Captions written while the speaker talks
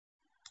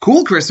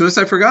Cool Christmas.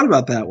 I forgot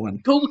about that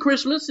one. Cool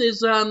Christmas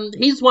is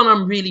he's one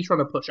I'm really trying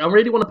to push. I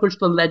really want to push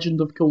the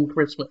legend of Cool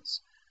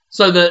Christmas,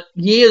 so that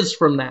years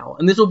from now,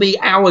 and this will be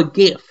our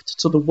gift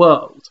to the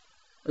world.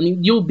 I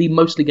mean, you'll be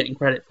mostly getting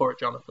credit for it,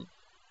 Jonathan.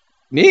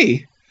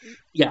 Me?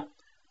 Yeah.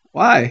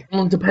 Why?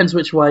 Well, it depends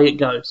which way it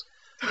goes.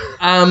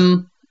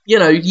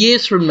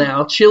 Years from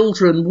now,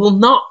 children will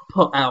not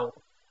put out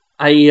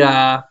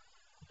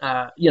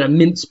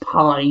mince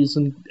pies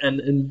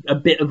and a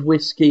bit of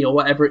whiskey or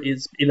whatever it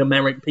is in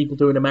America. People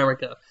do in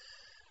America.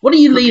 What do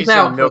you leave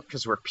out? And milk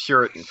because we're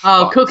Puritan.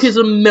 Oh, cookies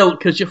and milk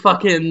because you're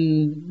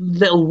fucking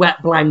little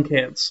wet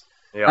blankets.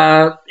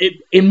 Yeah.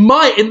 In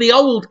the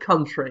old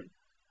country.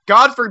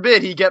 God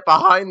forbid he get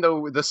behind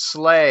the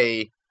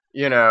sleigh,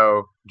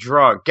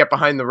 drunk, get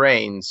behind the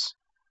reins.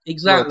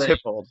 Exactly.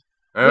 Tippled.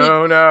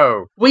 Oh,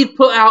 no. We'd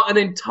put out an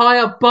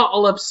entire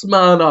bottle of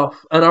Smirnoff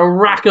and a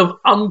rack of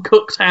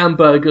uncooked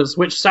hamburgers,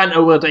 which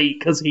Santa would eat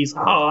because he's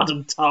hard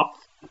and tough.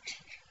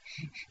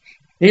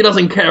 He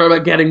doesn't care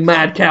about getting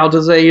mad cow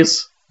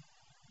disease.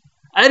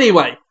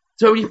 Anyway,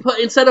 so we put,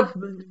 instead of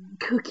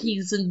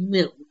cookies and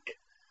milk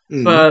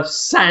for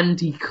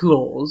Santa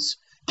Claus,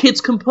 kids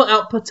can put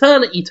out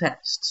paternity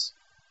tests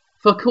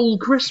for Cool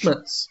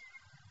Christmas.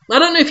 I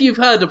don't know if you've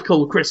heard of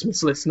Cool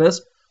Christmas, listeners.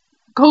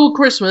 Cool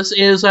Christmas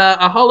is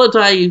a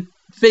holiday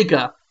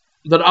figure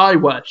that I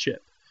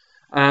worship.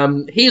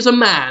 He's a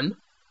man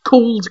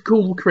called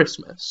Cool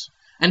Christmas,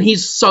 and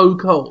he's so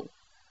cool.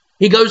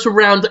 He goes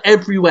around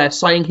everywhere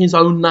saying his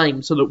own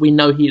name so that we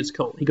know he is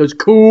cool. He goes,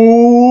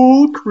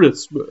 Cool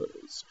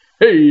Christmas.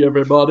 Hey,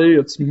 everybody,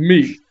 it's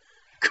me.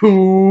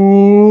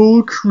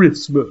 Cool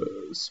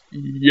Christmas.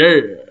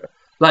 Yeah.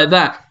 Like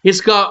that.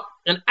 He's got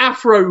an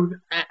afro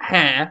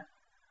hair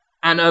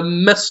and a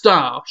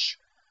moustache.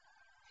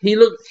 He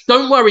looks...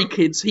 Don't worry,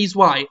 kids, he's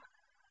white.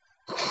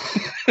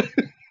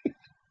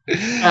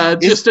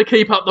 Just to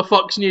keep up the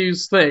Fox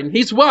News thing.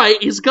 He's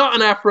white, he's got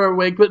an afro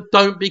wig, but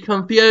don't be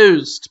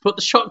confused. Put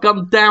the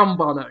shotgun down,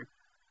 Bono.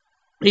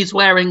 He's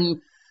wearing...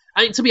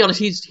 I mean, to be honest,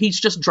 he's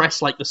just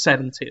dressed like the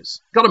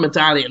 70s. Got a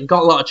medallion,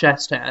 got a lot of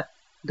chest hair,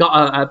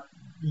 got a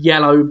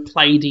yellow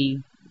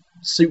plaidy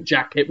suit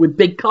jacket with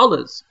big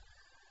collars.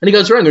 And he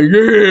goes around going,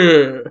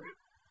 yeah!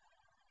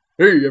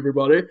 Hey,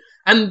 everybody.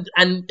 And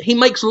he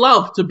makes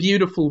love to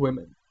beautiful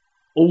women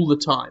all the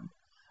time.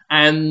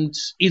 And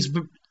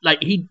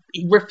he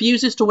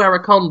refuses to wear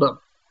a condom,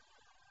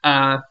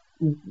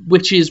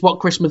 which is what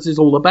Christmas is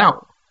all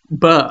about.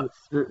 Birth.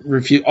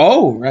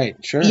 Oh, right,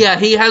 sure. Yeah,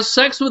 he has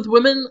sex with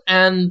women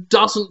and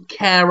doesn't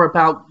care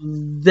about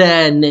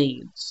their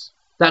needs.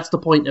 That's the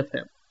point of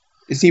him.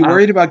 Is he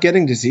worried about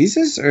getting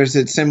diseases, or is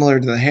it similar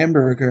to the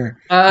hamburger?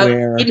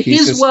 Where in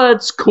his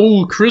words,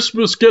 Cool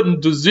Christmas getting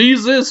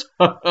diseases?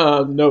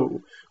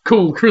 No.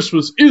 Cool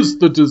Christmas is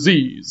the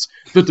disease.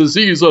 The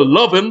disease of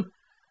loving.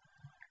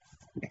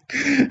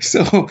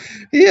 So,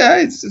 yeah,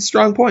 it's a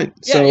strong point.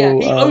 Yeah,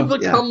 he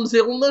overcomes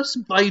illness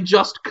by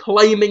just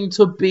claiming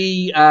to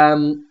be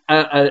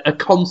a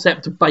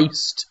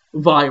concept-based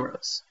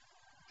virus.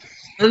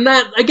 And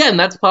that, again,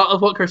 that's part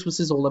of what Christmas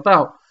is all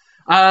about.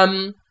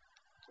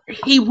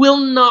 He will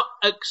not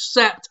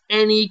accept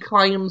any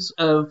claims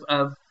of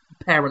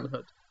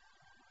parenthood.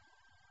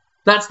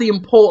 That's the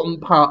important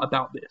part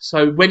about this.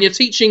 So when you're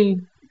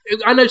teaching...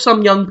 I know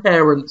some young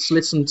parents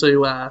listen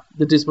to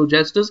the Dismal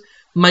Jesters,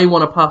 may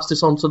want to pass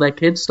this on to their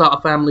kids, start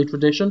a family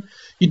tradition.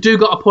 You do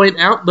got to point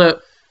out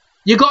that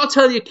you got to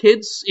tell your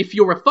kids, if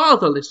you're a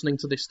father listening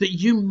to this, that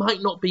you might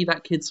not be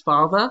that kid's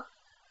father,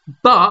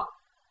 but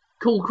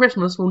Cool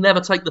Christmas will never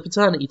take the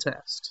paternity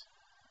test.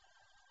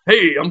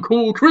 Hey, I'm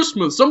Cool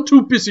Christmas. I'm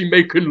too busy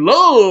making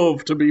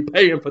love to be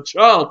paying for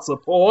child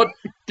support.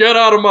 Get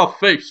out of my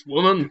face,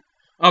 woman.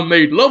 I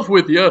made love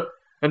with you,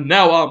 and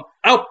now I'm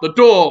out the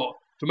door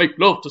to make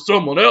love to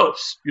someone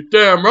else. You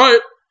damn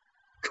right.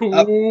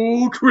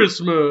 Cool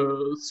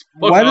Christmas.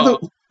 Why do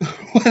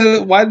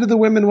the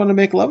women want to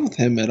make love with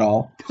him at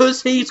all?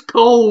 Because he's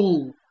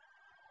cool.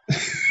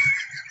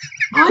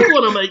 I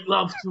want to make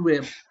love to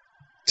him.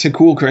 To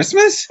Cool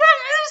Christmas?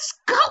 He's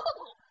cool.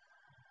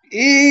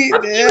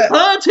 Have you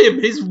heard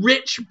him? His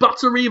rich,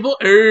 buttery voice.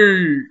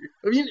 Hey.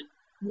 I mean,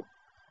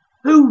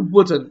 who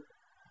wouldn't?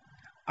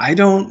 I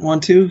don't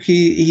want to.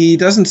 He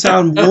doesn't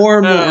sound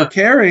warm or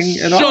caring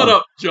at all. Shut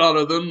up,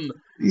 Jonathan.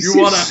 You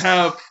want to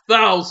have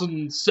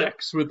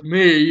sex with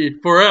me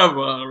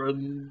forever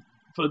and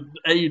for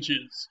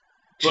ages.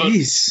 But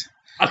jeez.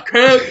 I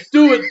can't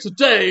do it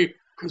today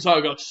because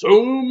I got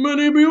so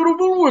many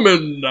beautiful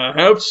women to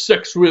have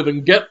sex with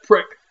and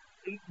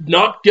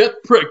not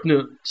get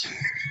pregnant.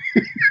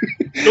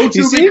 Don't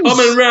you be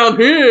coming around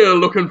here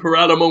looking for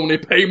alimony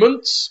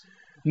payments.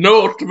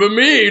 Not for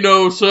me,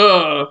 no,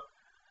 sir.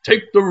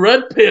 Take the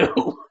red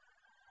pill.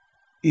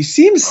 He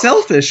seems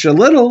selfish a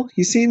little.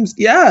 He seems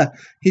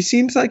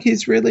like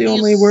he's really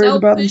only worried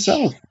about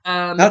himself.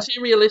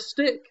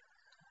 Materialistic,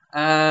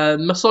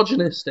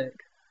 misogynistic.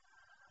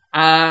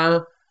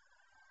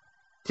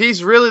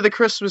 He's really the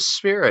Christmas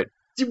spirit.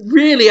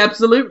 Really,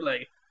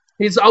 absolutely.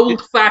 He's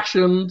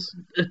old-fashioned,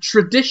 a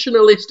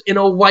traditionalist in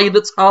a way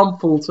that's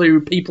harmful to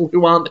people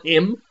who aren't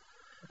him.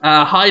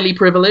 Highly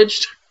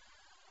privileged.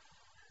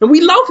 And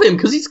we love him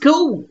because he's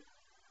cool.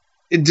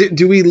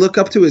 Do we look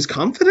up to his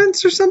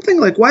confidence or something?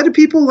 Like, why do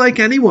people like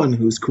anyone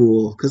who's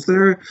cool? Because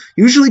they're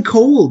usually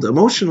cold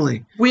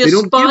emotionally. We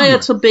aspire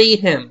to be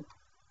him.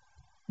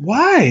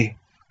 Why?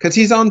 Because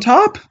he's on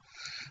top?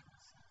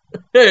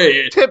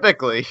 Hey,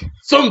 Typically.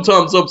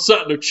 sometimes I'm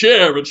sat in a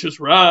chair and she's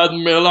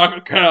riding me like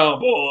a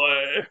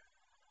cowboy.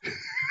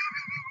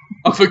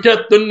 I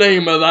forget the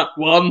name of that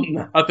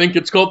one. I think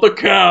it's called the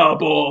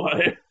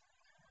cowboy.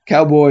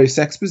 Cowboy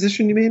sex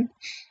position, you mean?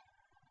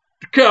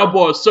 The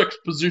cowboy sex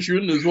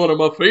position is one of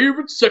my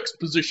favorite sex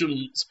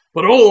positions,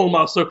 but all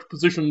my sex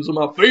positions are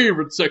my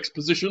favorite sex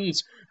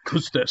positions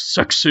because they're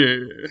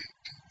sexy.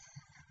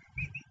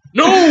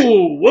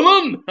 No,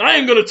 woman! I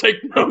ain't gonna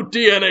take no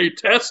DNA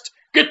test.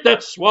 Get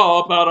that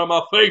swab out of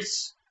my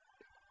face.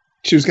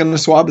 She was going to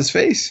swab his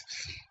face.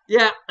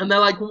 Yeah, and they're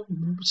like,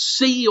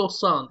 see your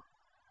son.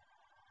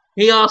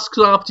 He asks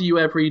after you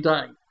every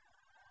day.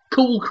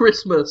 Cool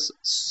Christmas.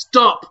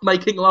 Stop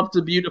making love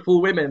to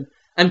beautiful women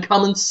and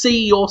come and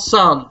see your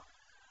son.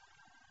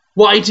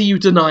 Why do you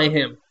deny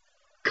him?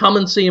 Come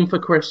and see him for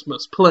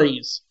Christmas,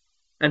 please.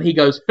 And he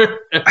goes,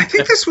 I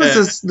think this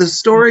was the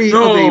story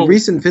of a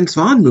recent Vince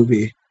Vaughn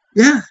movie.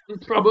 Yeah.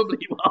 It probably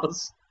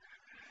was.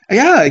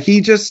 Yeah,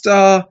 he just,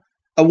 a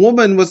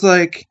woman was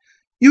like,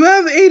 you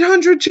have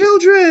 800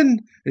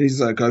 children! And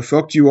he's like, I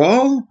fucked you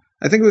all?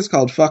 I think it was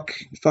called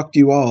Fucked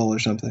You All or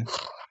something.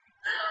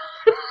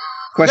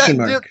 Question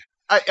mark.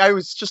 I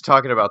was just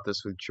talking about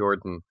this with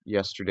Jordan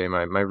yesterday,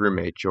 my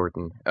roommate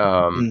Jordan,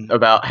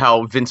 about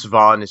how Vince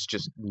Vaughn is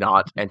just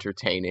not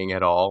entertaining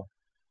at all.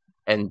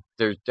 And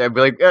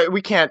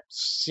we can't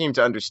seem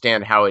to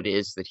understand how it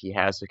is that he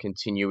has a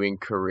continuing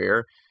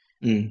career.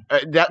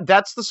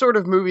 That's the sort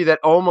of movie that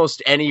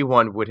almost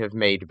anyone would have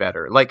made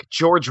better. Like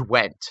George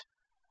Wendt.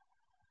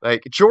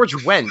 Like George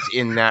Wendt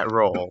in that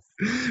role.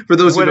 For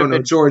those who don't know,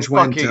 George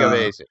Wendt,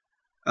 amazing.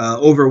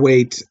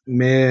 Overweight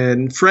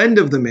man, friend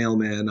of the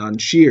mailman on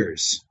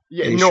Cheers.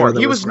 Yeah, Norm.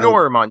 He was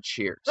Norm on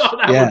Cheers. Oh,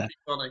 that would be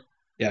funny.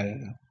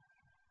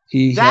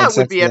 Yeah. That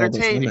would be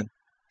entertaining.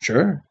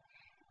 Sure.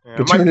 Yeah,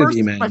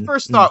 my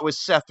first thought was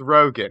Seth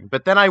Rogen,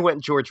 but then I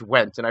went George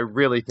Wendt, and I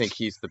really think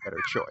he's the better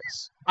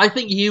choice. I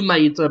think you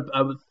made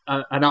an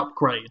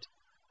upgrade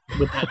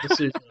with that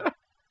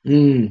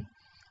decision.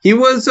 He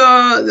was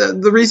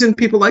the reason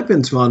people like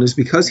Vince Vaughn is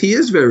because he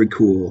is very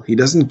cool. He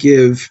doesn't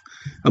give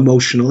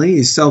emotionally.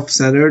 He's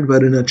self-centered,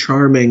 but in a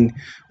charming,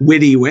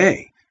 witty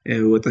way,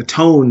 with a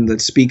tone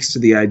that speaks to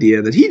the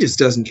idea that he just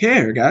doesn't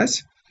care,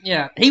 guys.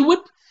 Yeah, he'd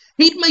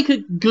make a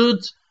good.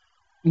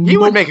 He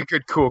would make a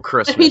good cool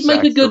Christmas. He'd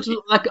make a good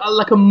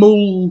like a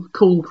mole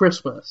cool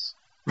Christmas.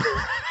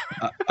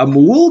 A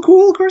mole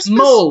cool Christmas?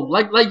 Mole,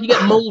 like you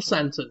get mole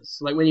Santas,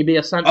 like when you be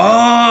a Santa.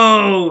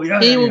 Oh, yeah.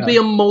 He will be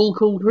a mole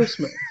cool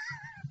Christmas.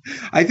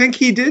 I think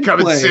he did Come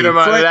play. and sit on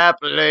my lap,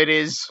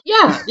 ladies.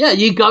 Yeah.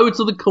 You go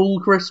to the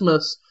cool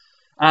Christmas.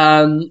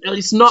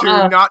 It's not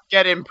not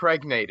get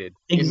impregnated.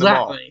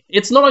 Exactly.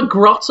 It's not a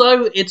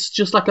grotto. It's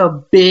just like a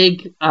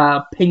big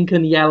pink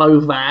and yellow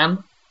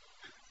van.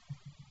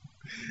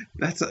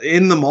 That's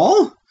in the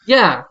mall?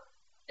 Yeah.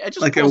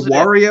 Like a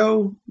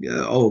Wario?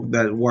 Yeah. Oh,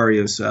 that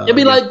Wario's. It'll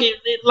be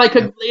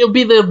it'll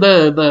be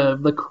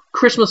the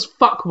Christmas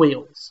fuck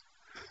wheels.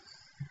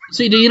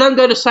 See, you don't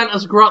go to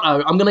Santa's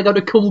grotto. I'm gonna go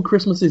to Cool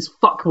Christmas's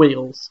fuck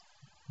wheels.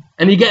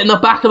 And you get in the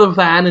back of the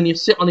van and you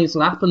sit on his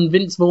lap, and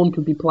Vince Vaughn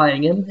could be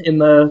playing him in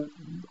the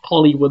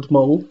Hollywood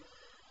Mall.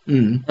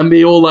 And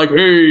be all like,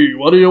 hey,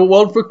 what do you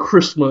want for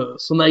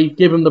Christmas? And they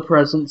give him the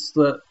presents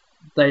that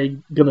they're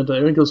gonna do,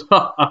 and he goes,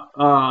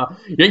 ha,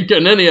 you ain't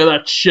getting any of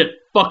that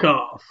shit, fuck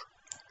off.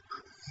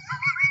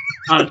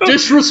 I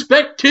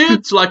disrespect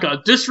kids like I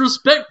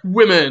disrespect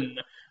women.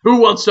 Who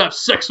wants to have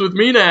sex with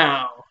me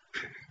now?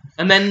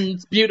 And then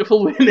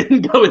beautiful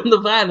women go in the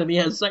van and he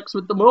has sex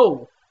with them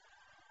all.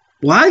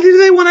 Why do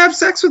they want to have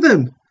sex with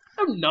him?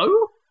 I don't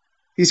know.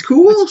 He's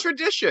cool? It's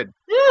tradition.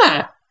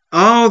 Yeah.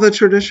 Oh, the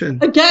tradition.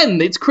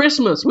 Again, it's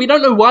Christmas. We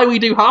don't know why we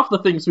do half the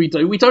things we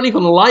do. We don't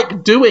even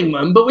like doing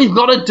them, but we've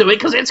got to do it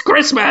because it's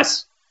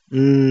Christmas.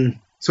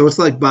 So it's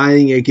like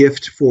buying a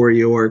gift for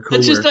your coworker.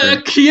 It's just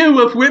a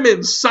queue of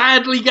women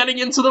sadly getting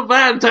into the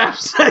van to have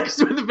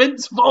sex with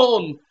Vince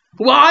Vaughn.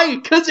 Why?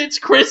 Because it's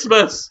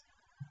Christmas.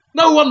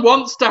 No one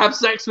wants to have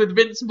sex with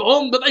Vince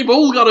Vaughn, but they've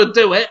all got to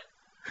do it.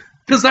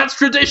 Because that's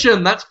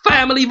tradition. That's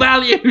family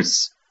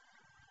values.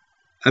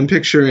 I'm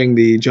picturing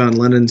the John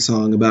Lennon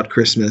song about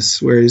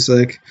Christmas, where he's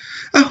like,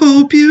 I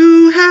hope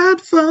you had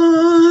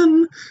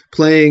fun,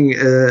 playing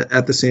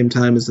at the same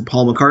time as the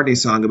Paul McCartney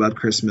song about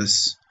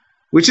Christmas,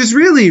 which is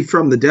really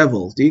from the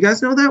devil. Do you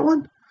guys know that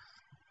one?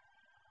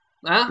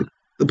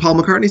 The Paul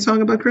McCartney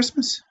song about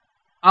Christmas?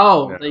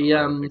 Oh,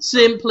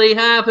 Simply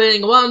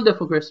Having a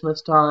Wonderful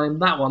Christmas Time.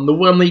 That one. The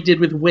one they did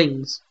with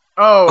Wings.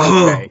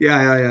 Oh, okay.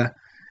 Yeah.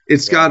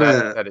 It's got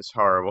that is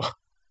horrible.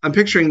 I'm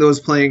picturing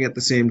those playing at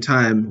the same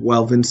time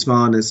while Vince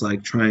Vaughn is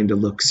like trying to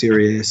look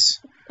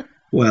serious.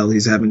 while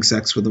he's having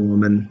sex with a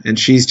woman, and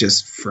she's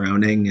just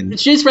frowning and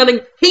She's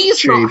running. He's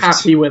chafed. not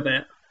happy with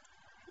it.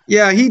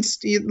 Yeah,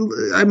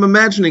 I'm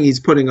imagining he's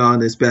putting on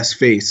his best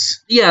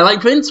face. Yeah,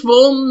 like Vince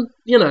Vaughn,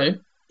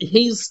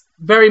 he's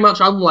very much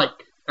unlike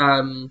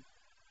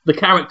the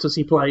characters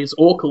he plays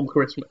or Cool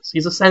Christmas.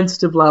 He's a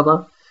sensitive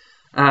lover.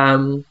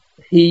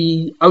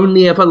 He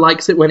only ever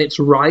likes it when it's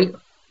right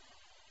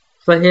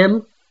for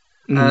him.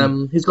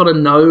 He's got to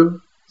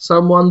know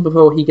someone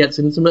before he gets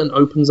intimate and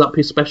opens up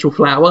his special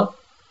flower.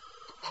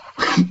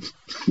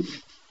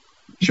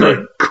 Sure.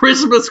 But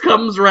Christmas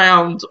comes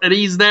round and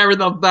he's there in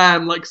the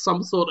van like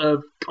some sort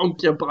of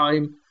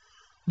concubine,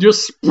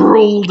 just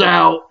sprawled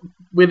out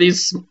with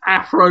his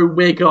afro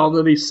wig on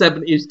and his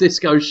 70s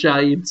disco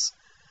shades,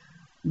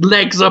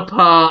 legs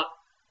apart,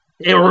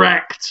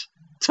 erect,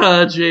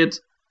 turgid,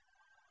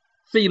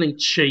 feeling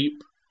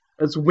cheap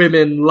as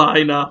women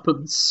line up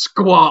and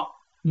squat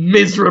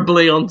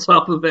miserably on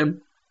top of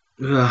him.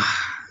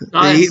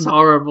 That's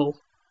horrible.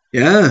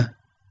 Yeah.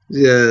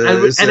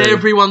 Yeah, and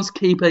everyone's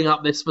keeping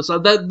up this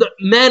facade. The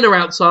men are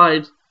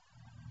outside.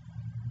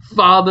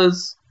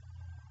 Fathers,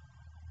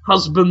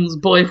 husbands,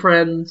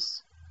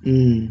 boyfriends.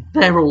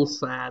 They're all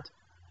sad.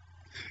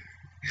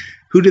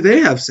 Who do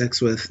they have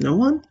sex with? No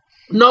one?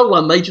 No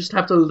one. They just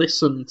have to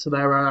listen to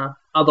their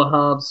other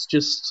halves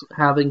just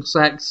having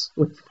sex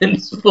with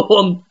Vince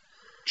Vaughn.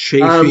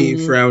 Chafy,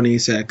 frowny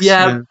sex.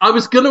 Yeah, I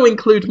was going to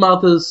include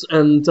mothers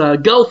and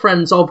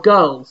girlfriends of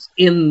girls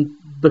in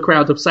the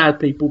crowd of sad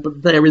people,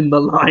 but they're in the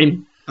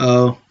line.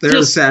 Oh,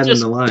 they're sad in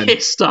the line.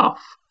 Pissed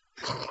off.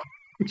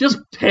 Just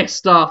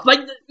pissed off. Like,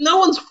 no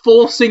one's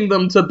forcing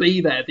them to be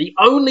there. The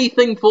only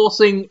thing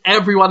forcing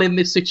everyone in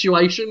this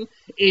situation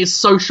is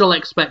social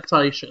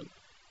expectation.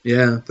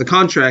 Yeah, the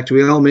contract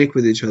we all make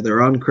with each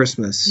other on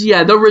Christmas.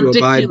 Yeah, the ridiculous.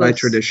 To abide by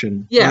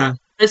tradition. Yeah.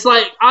 It's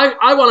like,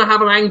 I want to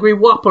have an Angry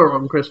Whopper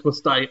on Christmas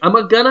Day. Am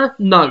I gonna?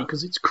 No,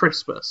 because it's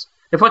Christmas.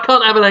 If I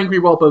can't have an Angry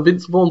Whopper,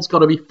 Vince Vaughn's got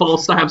to be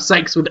forced to have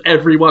sex with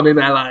everyone in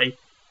LA.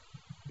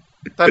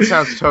 That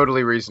sounds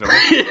totally reasonable.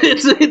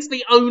 It's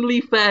the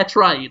only fair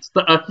trade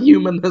that a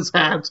human has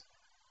had.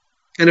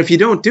 And if you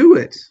don't do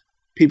it,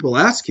 people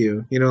ask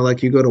you,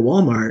 like you go to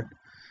Walmart, and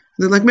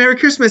they're like, "Merry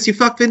Christmas, you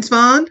fuck Vince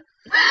Vaughn?"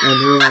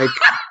 And they're like,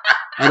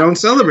 "I don't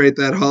celebrate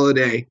that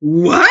holiday."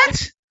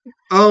 What?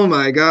 Oh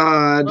my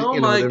God. Oh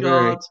my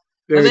God.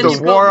 The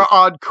war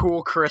on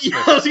Cool Christmas.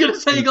 Yeah, I was going to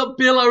say, you got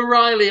Bill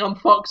O'Reilly on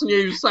Fox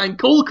News saying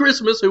Cool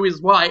Christmas, who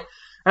is white,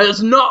 and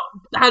has not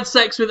had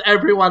sex with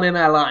everyone in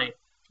LA.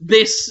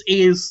 This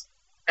is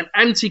an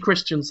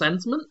anti-Christian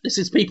sentiment. This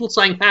is people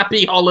saying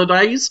happy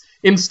holidays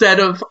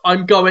instead of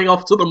I'm going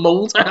off to the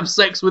mall to have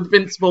sex with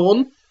Vince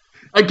Vaughn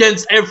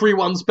against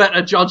everyone's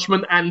better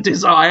judgment and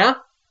desire.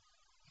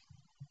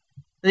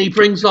 And he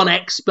brings on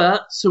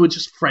experts who are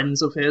just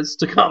friends of his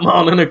to come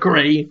on and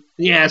agree,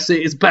 yes,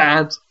 it is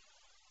bad.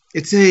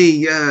 It's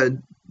a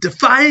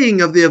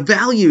defying of the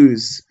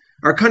values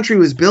our country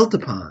was built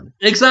upon.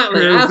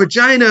 Exactly. Her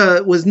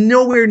vagina was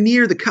nowhere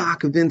near the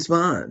cock of Vince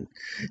Vaughn.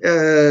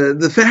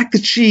 The fact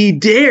that she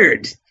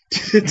dared...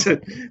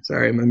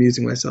 Sorry, I'm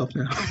amusing myself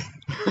now.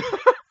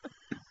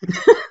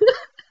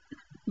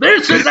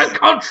 This is a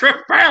country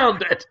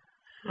founded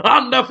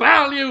on the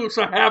values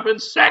of having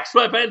sex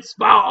with Vince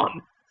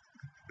Vaughn.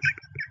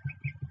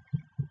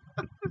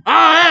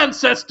 Our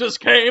ancestors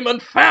came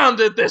and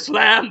founded this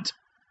land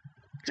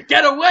to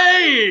get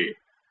away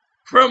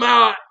from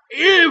our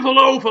evil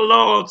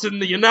overlords in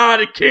the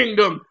United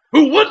Kingdom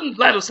who wouldn't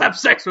let us have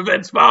sex with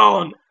Vince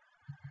Vaughn.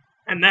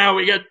 And now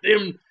we get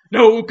them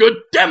no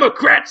good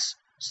Democrats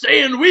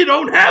saying we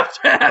don't have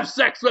to have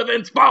sex with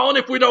Vince Vaughn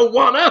if we don't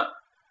wanna.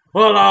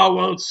 Well, I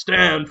won't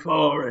stand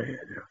for it.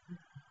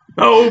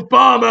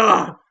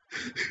 Obama,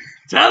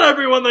 tell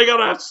everyone they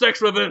gotta have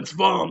sex with Vince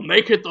Vaughn.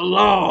 Make it the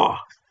law.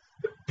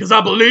 Because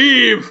I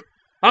believe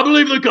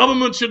the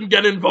government shouldn't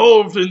get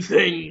involved in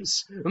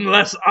things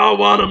unless I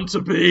want them to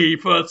be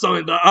for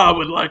something that I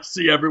would like to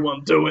see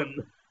everyone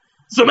doing.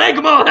 So make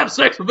them all have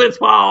sex with Vince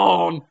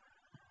Vaughn.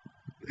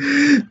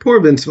 Poor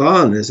Vince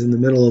Vaughn is in the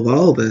middle of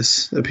all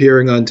this,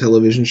 appearing on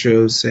television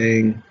shows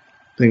saying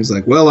things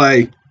like, well,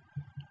 I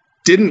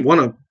didn't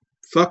want to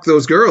fuck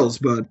those girls,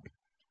 but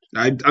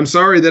I'm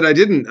sorry that I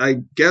didn't.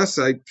 I guess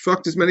I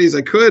fucked as many as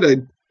I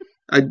could.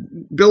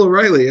 Bill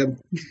O'Reilly,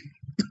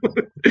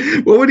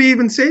 what would he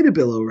even say to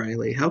Bill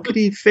O'Reilly? How could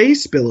he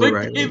face Bill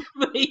O'Reilly?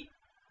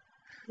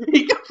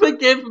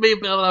 Forgive me,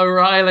 Bill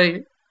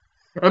O'Reilly.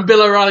 And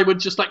Bill O'Reilly would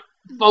just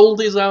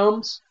fold his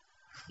arms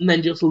and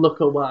then just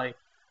look away.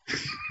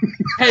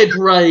 Head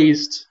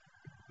raised.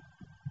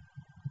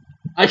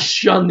 I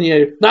shun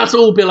you. That's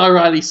all Bill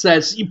O'Reilly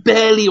says. You're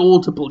barely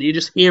audible. You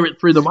just hear it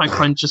through the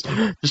microphone. Just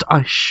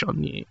I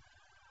shun you.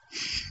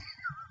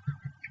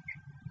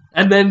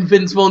 And then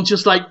Vince Vaughn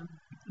just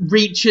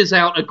reaches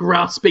out a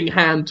grasping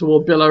hand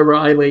toward Bill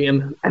O'Reilly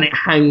and it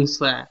hangs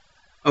there.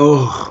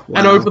 Oh, wow.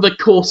 And over the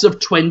course of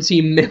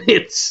 20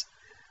 minutes,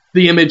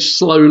 the image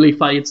slowly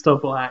fades to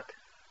black.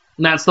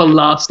 And that's the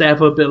last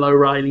ever Bill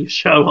O'Reilly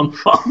show on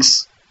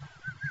Fox.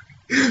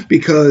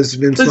 Because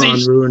Vince 'Cause he Vaughn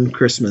sh- ruined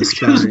Christmas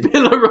Because by...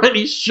 Bill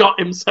O'Reilly shot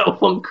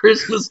himself on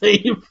Christmas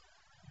Eve.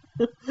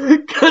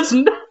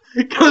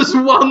 Because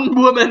one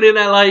woman in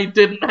LA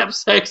didn't have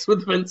sex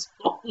with Vince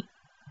Vaughn.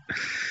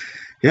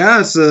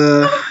 Yeah, it's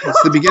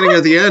the beginning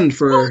of the end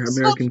for Fuck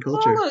American such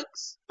culture.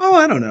 bollocks. Oh,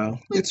 I don't know.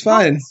 It's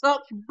fine.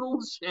 Such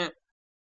bullshit.